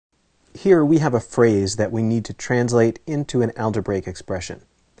here we have a phrase that we need to translate into an algebraic expression.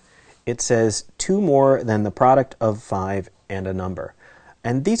 It says 2 more than the product of 5 and a number.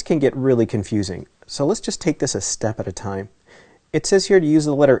 And these can get really confusing. So let's just take this a step at a time. It says here to use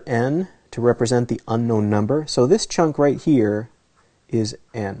the letter n to represent the unknown number. So this chunk right here is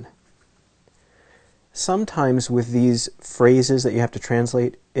n. Sometimes with these phrases that you have to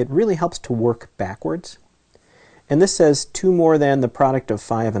translate, it really helps to work backwards. And this says 2 more than the product of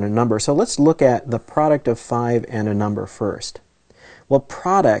 5 and a number. So let's look at the product of 5 and a number first. Well,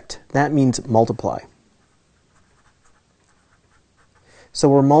 product, that means multiply. So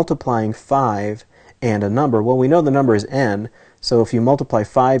we're multiplying 5 and a number. Well, we know the number is n, so if you multiply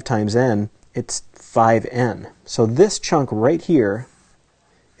 5 times n, it's 5n. So this chunk right here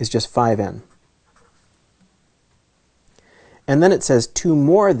is just 5n. And then it says 2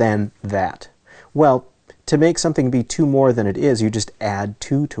 more than that. Well, to make something be 2 more than it is, you just add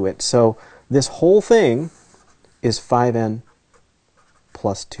 2 to it. So this whole thing is 5n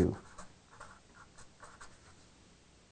plus 2.